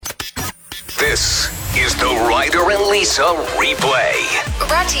This is the Ryder and Lisa replay.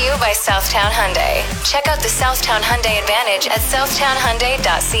 Brought to you by Southtown Hyundai. Check out the Southtown Hyundai Advantage at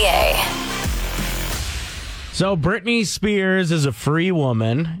southtownhyundai.ca. So Britney Spears is a free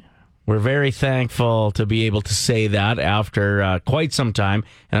woman. We're very thankful to be able to say that after quite some time.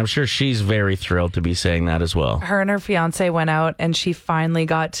 And I'm sure she's very thrilled to be saying that as well. Her and her fiance went out and she finally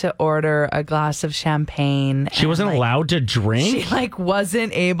got to order a glass of champagne. She wasn't allowed to drink? She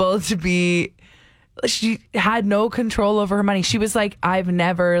wasn't able to be... She had no control over her money. She was like, I've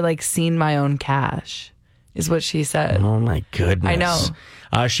never seen my own cash, is what she said. Oh my goodness. I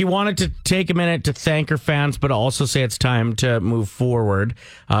know. She wanted to take a minute to thank her fans, but also say it's time to move forward.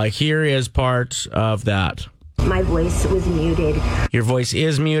 Here is part of that. My voice was muted. Your voice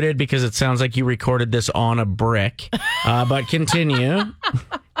is muted because it sounds like you recorded this on a brick. But continue.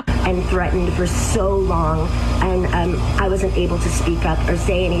 And threatened for so long, and I wasn't able to speak up or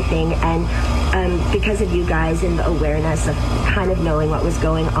say anything, and because of you guys and the awareness of kind of knowing what was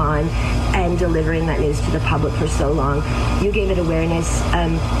going on and delivering that news to the public for so long, you gave it awareness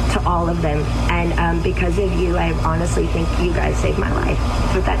to all of them, and because of you, I honestly think you guys saved my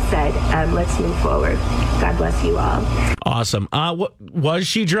life. With that said, let's move forward. God bless you all. Awesome. Was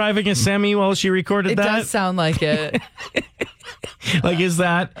she driving a semi while she recorded that? It does sound like it. Is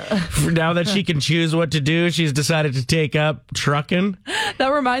that now that she can choose what to do, she's decided to take up trucking? That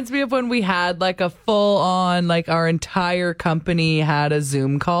reminds me of when we had a full on, our entire company had a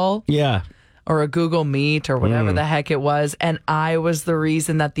Zoom call. Yeah. Or a Google Meet or whatever the heck it was. And I was the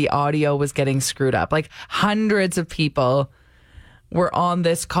reason that the audio was getting screwed up. Hundreds of people were on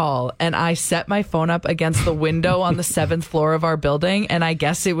this call, and I set my phone up against the window on the 7th floor of our building, and I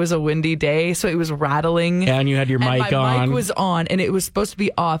guess it was a windy day, so it was rattling. And you had your mic on. My mic was on, and it was supposed to be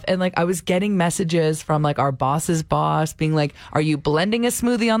off. And I was getting messages from our boss's boss being like, "Are you blending a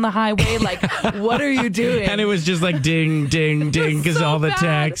smoothie on the highway? What are you doing?" And it was just ding, ding, ding, because so all the bad.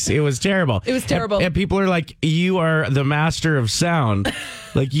 texts. It was terrible. It was terrible. And people are like, "You are the master of sound.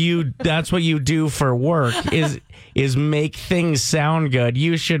 That's what you do for work is make things sound good.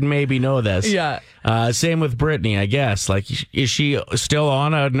 You should maybe know this." Yeah. Same with Britney, I guess. Is she still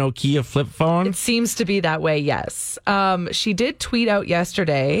on a Nokia flip phone? It seems to be that way, yes. She did tweet out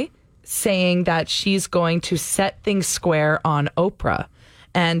yesterday saying that she's going to set things square on Oprah.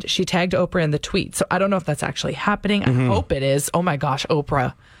 And she tagged Oprah in the tweet. So I don't know if that's actually happening. I hope it is. Oh my gosh,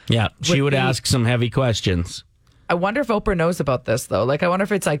 Oprah. Yeah, she would ask some heavy questions. I wonder if Oprah knows about this, though. I wonder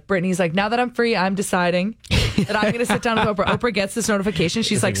if it's Britney's now that I'm free, I'm deciding that I'm going to sit down with Oprah. Oprah gets this notification.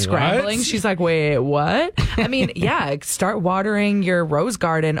 She's scrambling. What? She's wait, what? I mean, yeah, start watering your rose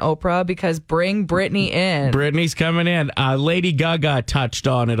garden, Oprah, because bring Britney in. Britney's coming in. Lady Gaga touched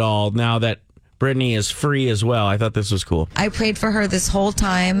on it all now that Britney is free as well. I thought this was cool. I prayed for her this whole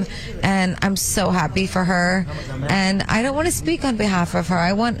time, and I'm so happy for her. And I don't want to speak on behalf of her.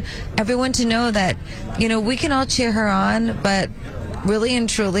 I want everyone to know that, we can all cheer her on, but really and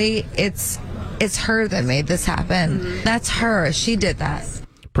truly, it's her that made this happen. That's her. She did that.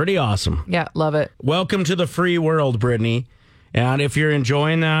 Pretty awesome. Yeah, love it. Welcome to the free world, Britney. And if you're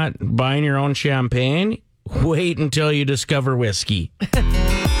enjoying that, buying your own champagne, wait until you discover whiskey.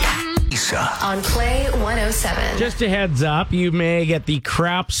 On Play 107. Just a heads up, you may get the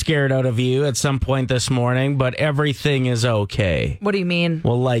crap scared out of you at some point this morning, but everything is okay. What do you mean?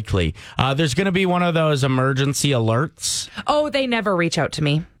 Well, likely. There's going to be one of those emergency alerts. Oh, they never reach out to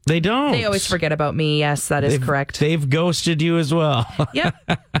me. They don't. They always forget about me. Yes, that is correct. They've ghosted you as well. Yep.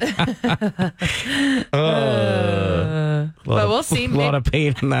 But we'll see. A lot of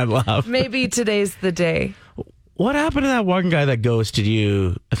pain in that love. Maybe today's the day. What happened to that one guy that ghosted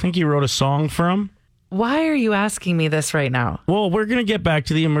you? I think you wrote a song for him. Why are you asking me this right now? Well, we're going to get back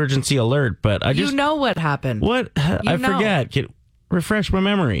to the emergency alert, but I just... You know what happened. What? I forget. Refresh my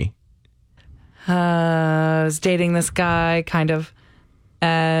memory. I was dating this guy, kind of,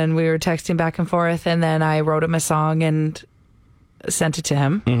 and we were texting back and forth, and then I wrote him a song and sent it to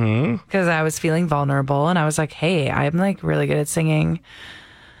him because I was feeling vulnerable, and I was like, hey, I'm really good at singing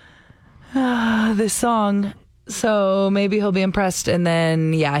this song. So maybe he'll be impressed. And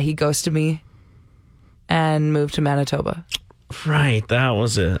then, he ghosted me and moved to Manitoba. Right, that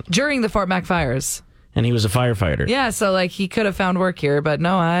was it. During the Fort Mac fires. And he was a firefighter. Yeah, so he could have found work here, but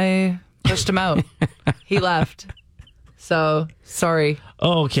no, I pushed him out. He left. So, sorry.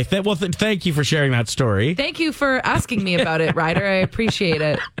 Oh, okay. Thank you for sharing that story. Thank you for asking me about it, Ryder. I appreciate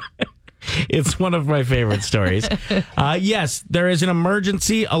it. It's one of my favorite stories. Yes, there is an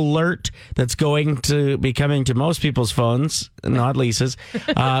emergency alert that's going to be coming to most people's phones, not Lisa's,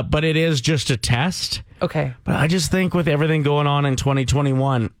 but it is just a test. Okay. But I just think with everything going on in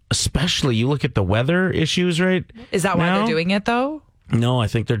 2021, especially you look at the weather issues right Is that why now. they're doing it, though? No, I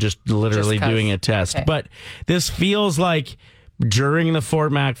think they're just literally Just 'cause. doing a test. Okay. But this feels like during the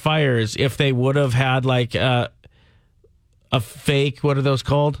Fort Mac fires, if they would have had like a fake, what are those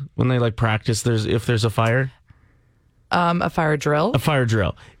called? When they like practice if there's a fire? A fire drill? A fire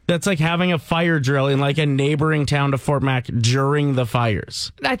drill. That's like having a fire drill in like a neighboring town to Fort Mac during the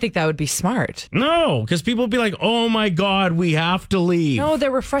fires. I think that would be smart. No, because people would be like, oh my God, we have to leave. No,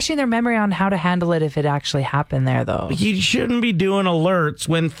 they're refreshing their memory on how to handle it if it actually happened there, though. You shouldn't be doing alerts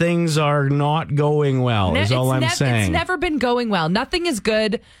when things are not going well, is all I'm saying. It's never been going well. Nothing is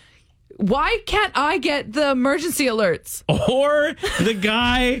good. Why can't I get the emergency alerts? Or the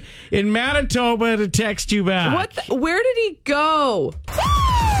guy in Manitoba to text you back. Where did he go?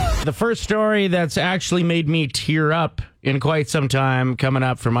 The first story that's actually made me tear up in quite some time coming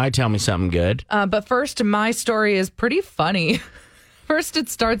up for my Tell Me Something Good. But first, my story is pretty funny. First, it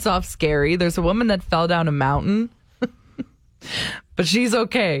starts off scary. There's a woman that fell down a mountain, but she's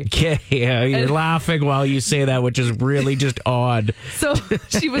okay. Okay, yeah, you're laughing while you say that, which is really just odd. So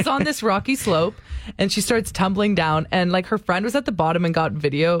she was on this rocky slope and she starts tumbling down, and like her friend was at the bottom and got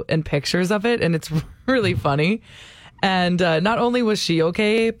video and pictures of it, and it's really funny. And not only was she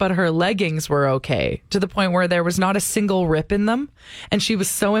okay, but her leggings were okay, to the point where there was not a single rip in them. And she was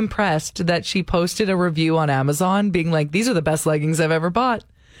so impressed that she posted a review on Amazon being like, these are the best leggings I've ever bought.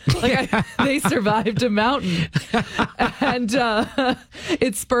 Like they survived a mountain. And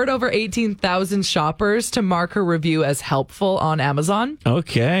it spurred over 18,000 shoppers to mark her review as helpful on Amazon.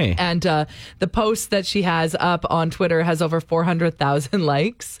 Okay. And the post that she has up on Twitter has over 400,000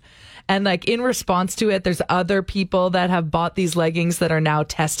 likes. And like in response to it, there's other people that have bought these leggings that are now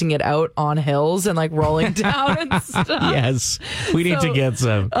testing it out on hills and like rolling down and stuff. Yes, we need to get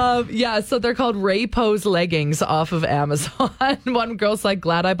some. Yeah, so they're called Ray Pose leggings off of Amazon. One girl's like,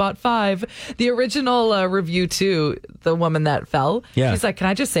 glad I bought 5. The original review too, the woman that fell, she's like, can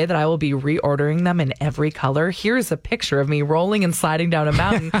I just say that I will be reordering them in every color? Here's a picture of me rolling and sliding down a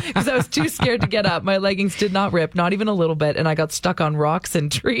mountain because I was too scared to get up. My leggings did not rip, not even a little bit, and I got stuck on rocks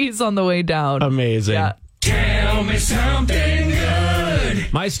and trees on the way down. Amazing. Yeah. Tell me something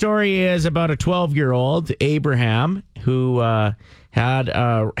good. My story is about a 12-year-old, Abraham, who has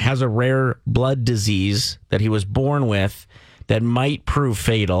a rare blood disease that he was born with that might prove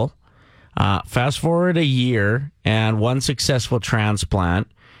fatal. Fast forward a year and one successful transplant,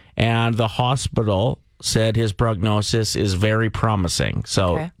 and the hospital said his prognosis is very promising.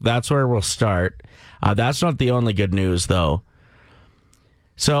 So that's where we'll start. That's not the only good news, though.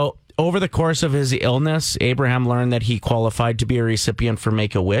 So over the course of his illness, Abraham learned that he qualified to be a recipient for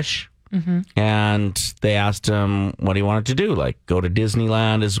Make-A-Wish. And they asked him what he wanted to do. Like, go to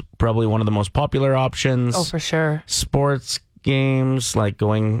Disneyland is probably one of the most popular options. Oh, for sure. Sports games, like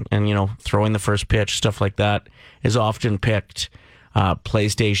going and, throwing the first pitch, stuff like that, is often picked.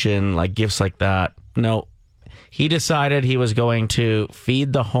 PlayStation, like gifts like that. No, he decided he was going to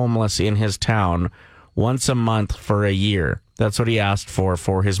feed the homeless in his town once a month for a year. That's what he asked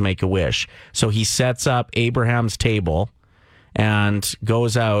for his Make-A-Wish. So he sets up Abraham's table and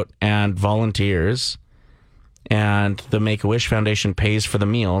goes out and volunteers, and the Make-A-Wish Foundation pays for the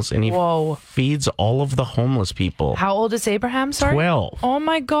meals, and he feeds all of the homeless people. How old is Abraham? Sorry? 12. Oh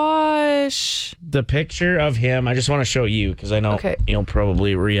my gosh. The picture of him, I just want to show you because I know you'll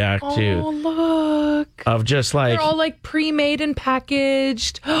probably react to. Oh, look. Of just like. They're all like pre-made and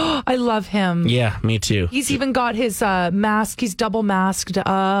packaged. I love him. Yeah, me too. He's even got his mask. He's double masked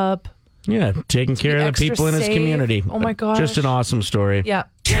up. Yeah, taking care of the people in his community. Oh my gosh. Just an awesome story. Yeah.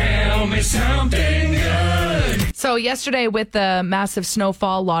 Tell me something good. So yesterday with the massive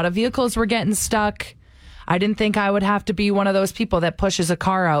snowfall, a lot of vehicles were getting stuck. I didn't think I would have to be one of those people that pushes a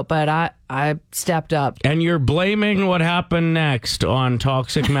car out, but I stepped up. And you're blaming what happened next on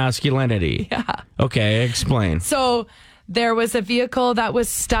toxic masculinity. Yeah. Okay, explain. So there was a vehicle that was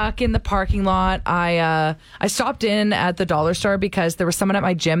stuck in the parking lot. I stopped in at the dollar store because there was someone at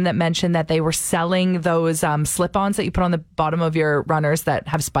my gym that mentioned that they were selling those slip-ons that you put on the bottom of your runners that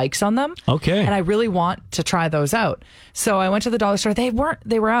have spikes on them. Okay. And I really want to try those out. So I went to the dollar store. They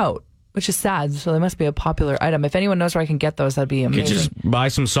were out, which is sad. So they must be a popular item. If anyone knows where I can get those, that'd be amazing. You could just buy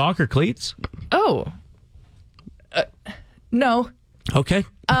some soccer cleats. Oh. No. Okay.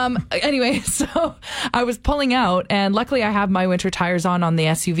 Anyway, so I was pulling out, and luckily I have my winter tires on the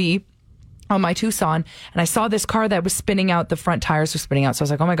SUV, on my Tucson, and I saw this car that was spinning out. The front tires were spinning out. So I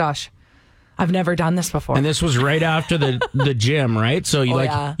was like, oh my gosh, I've never done this before. And this was right after the gym, right? So you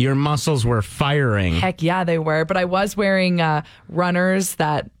yeah. your muscles were firing. Heck yeah, they were. But I was wearing runners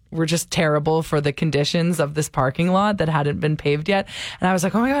that were just terrible for the conditions of this parking lot that hadn't been paved yet. And I was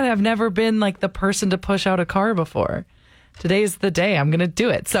like, oh my God, I've never been like the person to push out a car before. Today's the day. I'm going to do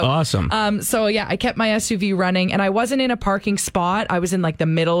it. So awesome. So yeah, I kept my SUV running and I wasn't in a parking spot. I was in like the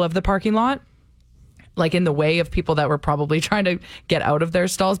middle of the parking lot, like in the way of people that were probably trying to get out of their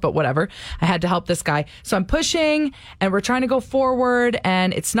stalls, but whatever. I had to help this guy. So I'm pushing and we're trying to go forward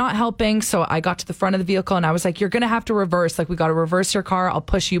and it's not helping. So I got to the front of the vehicle and I was like, you're going to have to reverse. Like, we got to reverse your car. I'll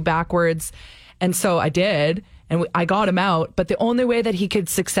push you backwards. And so I did. And I got him out. But the only way that he could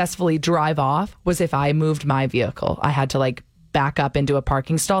successfully drive off was if I moved my vehicle. I had to like back up into a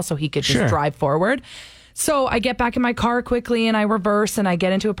parking stall so he could just drive forward. So I get back in my car quickly and I reverse and I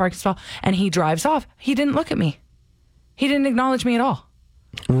get into a parking stall and he drives off. He didn't look at me. He didn't acknowledge me at all.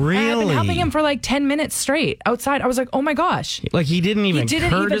 Really? And I've been helping him for like 10 minutes straight outside. I was like, oh my gosh. Like he didn't even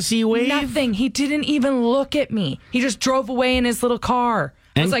courtesy wave? Nothing. He didn't even look at me. He just drove away in his little car.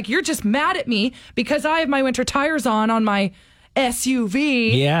 I was like, you're just mad at me because I have my winter tires on my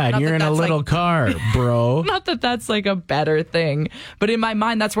SUV. Yeah, and you're in a little car, bro. Not that that's like a better thing, but in my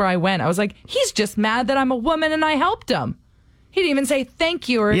mind, that's where I went. I was like, he's just mad that I'm a woman and I helped him. He didn't even say thank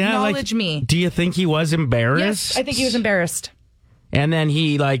you or acknowledge me. Do you think he was embarrassed? Yes, I think he was embarrassed. And then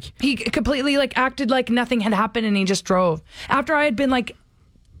he completely like acted like nothing had happened and he just drove. After I had been like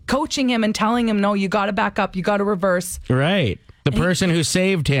coaching him and telling him, no, you got to back up, you got to reverse. Right. The person who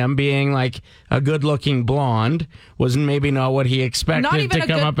saved him, being like a good-looking blonde, was maybe not what he expected to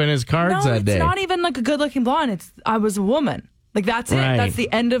come up in his cards that day. It's not even like a good-looking blonde. I was a woman. Like, that's it. Right. That's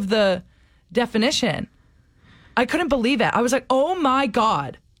the end of the definition. I couldn't believe it. I was like, oh my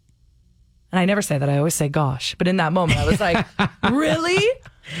God. And I never say that. I always say gosh. But in that moment, I was like, really?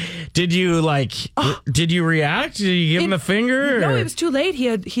 Did you did you react? Did you give him the finger? No, it was too late.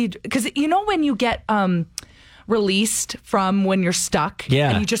 Because you know when you get released from when you're stuck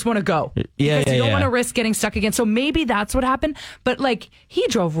and you just want to go. You don't want to risk getting stuck again. So maybe that's what happened. But like, he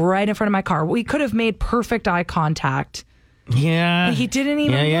drove right in front of my car. We could have made perfect eye contact. Yeah. And he didn't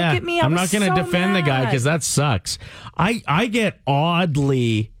even look at me. I'm not going to defend the guy because that sucks. I get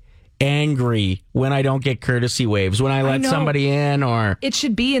oddly angry when I don't get courtesy waves, when I let somebody in, or it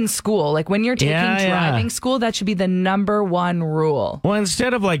should be in school. Like when you're taking driving school, that should be the number one rule. Well,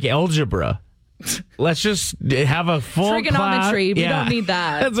 instead of like algebra, let's just have a full trigonometry. Class. We don't need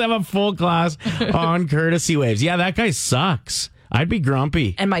that. Let's have a full class on courtesy waves. Yeah, that guy sucks. I'd be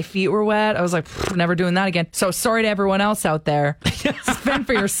grumpy. And my feet were wet. I was like, never doing that again. So sorry to everyone else out there. Fend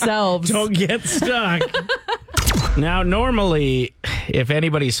for yourselves. Don't get stuck. Now, normally, if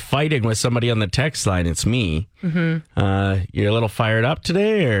anybody's fighting with somebody on the text line, it's me. Mm-hmm. You're a little fired up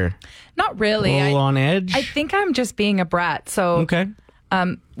today, or not really? A little on edge? I think I'm just being a brat. So okay.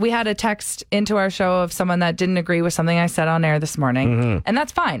 We had a text into our show of someone that didn't agree with something I said on air this morning. And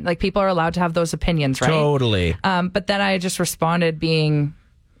that's fine. Like, people are allowed to have those opinions, right? Totally. But then I just responded being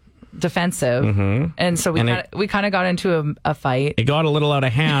defensive. And so we kind of got into a fight. It got a little out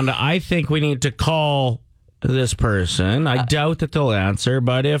of hand. I think we need to call this person. I doubt that they'll answer,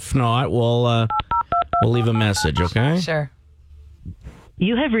 but if not, we'll leave a message, okay? Sure.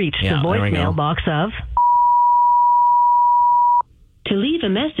 You have reached the voicemail box of... To leave a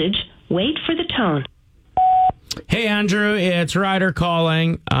message, wait for the tone. Hey, Andrew, it's Ryder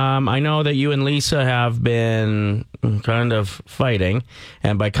calling. I know that you and Lisa have been kind of fighting.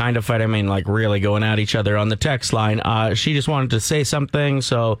 And by kind of fighting, I mean like really going at each other on the text line. She just wanted to say something,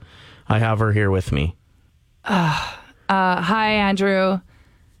 so I have her here with me. Hi, Andrew.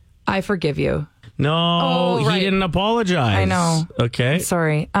 I forgive you. No, he didn't apologize. I know. Okay.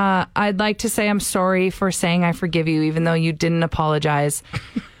 Sorry. I'd like to say I'm sorry for saying I forgive you, even though you didn't apologize.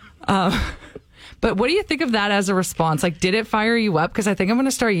 But what do you think of that as a response? Like, did it fire you up? Because I think I'm going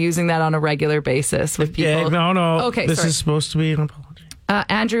to start using that on a regular basis with people. No. Okay, this is supposed to be an apology.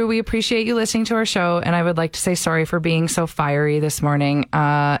 Andrew, we appreciate you listening to our show, and I would like to say sorry for being so fiery this morning.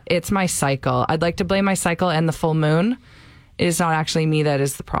 It's my cycle. I'd like to blame my cycle and the full moon. It is not actually me that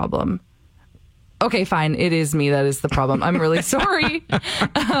is the problem. Okay, fine. It is me that is the problem. I'm really sorry.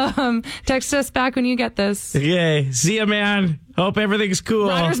 Text us back when you get this. Okay. See ya, man. Hope everything's cool.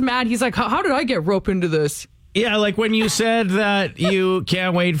 Ryder's mad. He's like, how did I get roped into this? Yeah, like when you said that you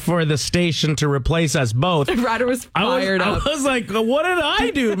can't wait for the station to replace us both. Ryder was fired up. I was like, what did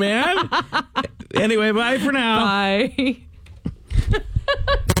I do, man? Anyway, bye for now. Bye.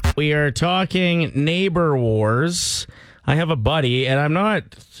 We are talking neighbor wars. I have a buddy, and I'm not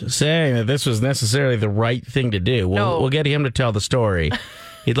saying that this was necessarily the right thing to do. We'll get him to tell the story.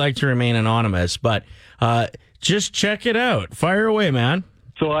 he'd like to remain anonymous, but just check it out. Fire away, man.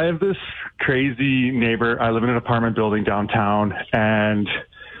 So I have this crazy neighbor. I live in an apartment building downtown, and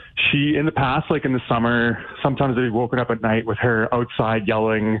she, in the past, like in the summer, sometimes I've woken up at night with her outside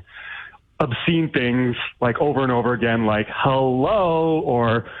yelling obscene things like over and over again, like hello,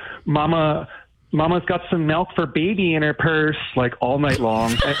 or mama's got some milk for baby in her purse, like all night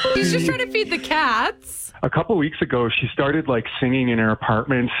long. He's just trying to feed the cats. A couple of weeks ago, she started like singing in her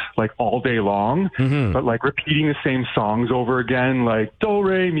apartment like all day long, but like repeating the same songs over again, like do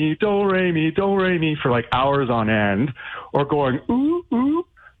re mi, do re mi, do re mi for like hours on end, or going ooh ooh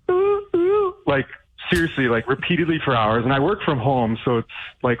ooh ooh, like seriously, like repeatedly for hours. And I work from home, so it's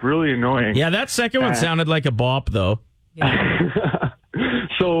like really annoying. Yeah, that second one sounded like a bop, though. Yeah.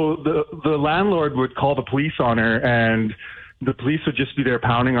 So the landlord would call the police on her, and the police would just be there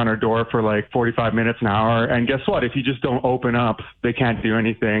pounding on her door for like 45 minutes, an hour. And guess what? If you just don't open up, they can't do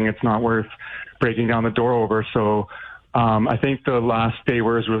anything. It's not worth breaking down the door over. So I think the last day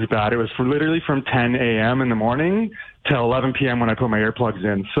was really bad. It was literally from 10 a.m. in the morning till 11 p.m. when I put my earplugs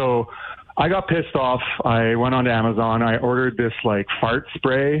in. So I got pissed off. I went on to Amazon. I ordered this like fart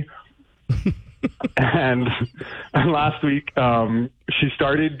spray. and last week, she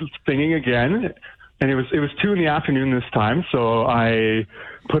started singing again, and it was 2 p.m. this time. So I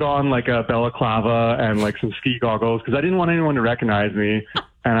put on like a balaclava and like some ski goggles because I didn't want anyone to recognize me.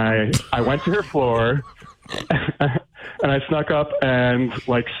 And I went to her floor and I snuck up and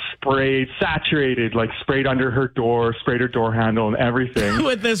like sprayed under her door, sprayed her door handle and everything.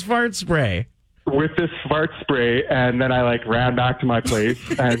 With this fart spray. And then I like ran back to my place,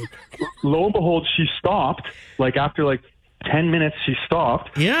 and lo and behold, she stopped. Like after like 10 minutes, she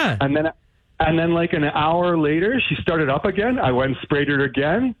stopped. Yeah. And then like an hour later, she started up again. I went and sprayed her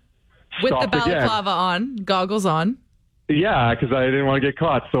again. With the balaclava on, goggles on. Yeah, because I didn't want to get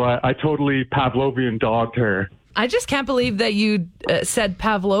caught. So I totally Pavlovian dogged her. I just can't believe that you said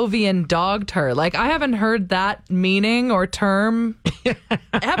Pavlovian dogged her. Like, I haven't heard that meaning or term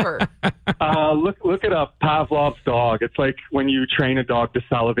ever. Look it up, Pavlov's dog. It's like when you train a dog to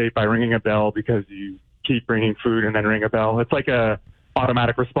salivate by ringing a bell because you keep bringing food and then ring a bell. It's like a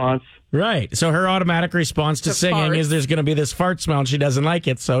automatic response. Right. So her automatic response to singing is there's going to be this fart smell and she doesn't like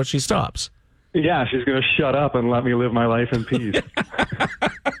it, so she stops. Yeah, she's going to shut up and let me live my life in peace.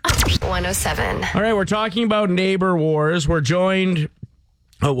 107. All right, we're talking about neighbor wars. We're joined...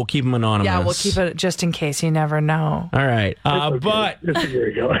 Oh, we'll keep them anonymous. Yeah, we'll keep it just in case. You never know. All right. Okay. But Here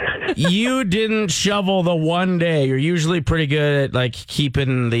we go. you didn't shovel the one day. You're usually pretty good at like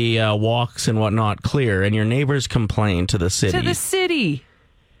keeping the walks and whatnot clear, and your neighbors complained to the city. To the city.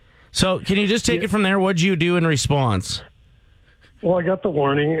 So can you just take it from there? What'd you do in response? Well, I got the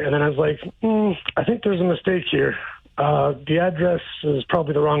warning, and then I was like, I think there's a mistake here. The address is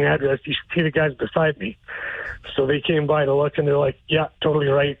probably the wrong address. You should see the guys beside me. So they came by to look, and they're like, yeah, totally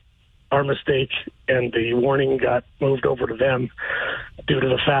right. Our mistake. And the warning got moved over to them due to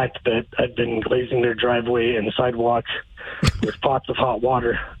the fact that I'd been glazing their driveway and sidewalk with pots of hot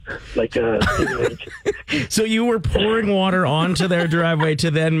water. So you were pouring water onto their driveway to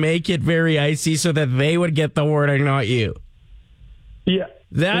then make it very icy so that they would get the warning, not you. Yeah.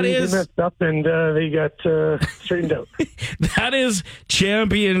 They messed up and they got straightened out. That is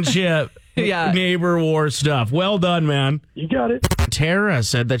championship neighbor war stuff. Well done, man. You got it. Tara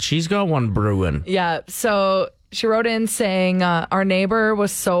said that she's got one brewing. Yeah, so she wrote in saying, our neighbor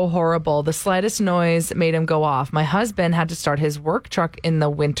was so horrible. The slightest noise made him go off. My husband had to start his work truck in the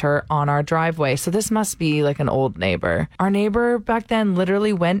winter on our driveway. So this must be like an old neighbor. Our neighbor back then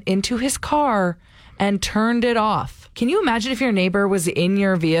literally went into his car and turned it off. Can you imagine if your neighbor was in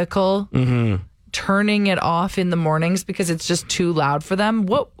your vehicle turning it off in the mornings because it's just too loud for them?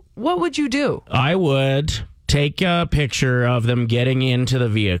 What would you do? I would take a picture of them getting into the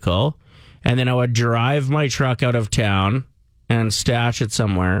vehicle, and then I would drive my truck out of town and stash it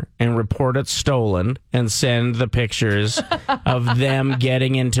somewhere and report it stolen and send the pictures of them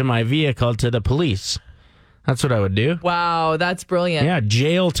getting into my vehicle to the police. That's what I would do. Wow, that's brilliant. Yeah,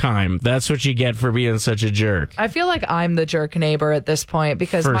 jail time. That's what you get for being such a jerk. I feel like I'm the jerk neighbor at this point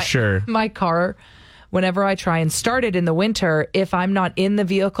because my car, whenever I try and start it in the winter, if I'm not in the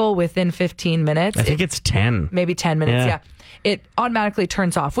vehicle within 15 minutes... I think it's 10. Maybe 10 minutes, yeah. It automatically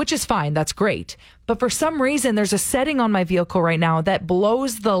turns off, which is fine. That's great. But for some reason, there's a setting on my vehicle right now that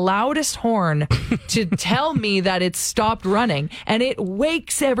blows the loudest horn to tell me that it's stopped running. And it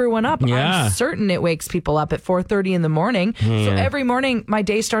wakes everyone up. Yeah. I'm certain it wakes people up at 4:30 in the morning. Yeah. So every morning, my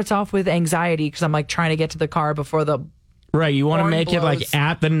day starts off with anxiety because I'm like trying to get to the car before the Right, you want to make it like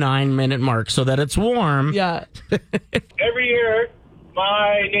at the 9-minute mark so that it's warm. Yeah. Every year,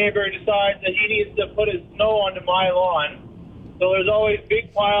 my neighbor decides that he needs to put his snow onto my lawn. So there's always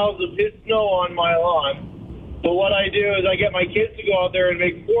big piles of his snow on my lawn. So what I do is I get my kids to go out there and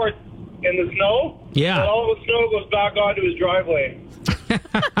make forts in the snow. Yeah. And all the snow goes back onto his driveway.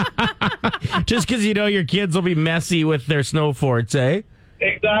 Just because you know your kids will be messy with their snow forts, eh?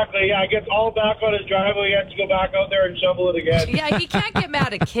 Exactly. Yeah, it gets all back on his driveway. He has to go back out there and shovel it again. Yeah, he can't get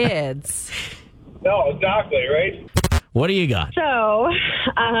mad at kids. No, exactly, right? What do you got? So,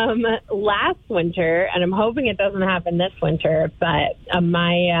 last winter, and I'm hoping it doesn't happen this winter, but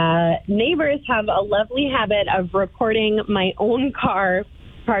my neighbors have a lovely habit of reporting my own car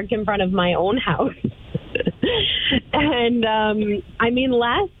parked in front of my own house. And,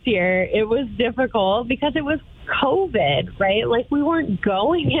 last year it was difficult because it was COVID, right? Like, we weren't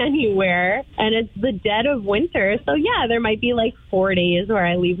going anywhere, and it's the dead of winter. So, yeah, there might be like 4 days where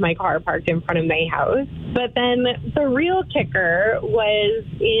I leave my car parked in front of my house. But then the real kicker was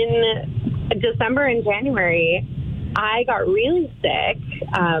in December and January, I got really sick,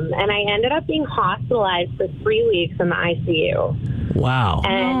 and I ended up being hospitalized for 3 weeks in the ICU. Wow.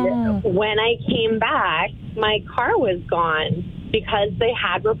 And when I came back, my car was gone because they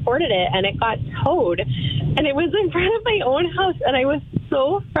had reported it, and it got towed. And it was in front of my own house, and I was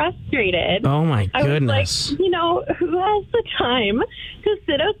so frustrated. Oh, my goodness. I was like, who has the time to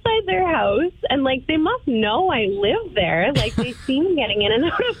sit outside their house? And, they must know I live there. They see me getting in and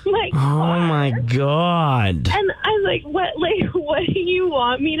out of my car. Oh, my God. And I was like, what do you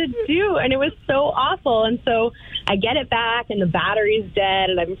want me to do? And it was so awful. And so I get it back, and the battery's dead,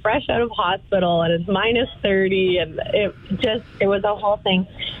 and I'm fresh out of hospital, and it's minus 30, and it was a whole thing.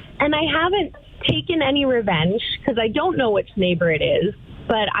 And I haven't taken any revenge because I don't know which neighbor it is,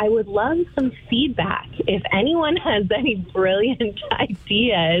 but I would love some feedback. If anyone has any brilliant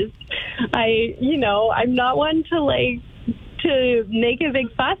ideas, I'm not one to make a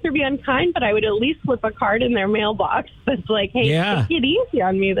big fuss or be unkind, but I would at least slip a card in their mailbox that's like, hey, take it easy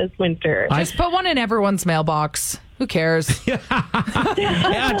on me this winter. Just put one in everyone's mailbox. Who cares? Yeah,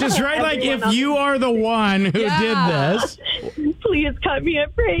 just write if you are the one who did this. Please cut me a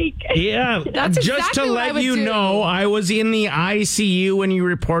break. Yeah, that's just exactly to what I let you would do. know, I was in the ICU when you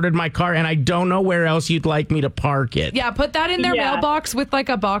reported my car, and I don't know where else you'd like me to park it. Yeah, put that in their mailbox with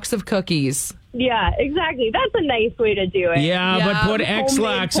a box of cookies. Yeah, exactly. That's a nice way to do it. Yeah, but put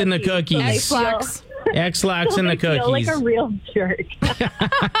X-Lax in the cookies. X-Lax. X-Lax in the cookies. I feel like a real jerk.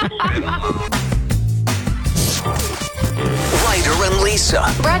 Ryder and Lisa.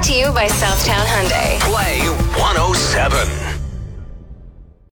 Brought to you by Southtown Hyundai. Play 107.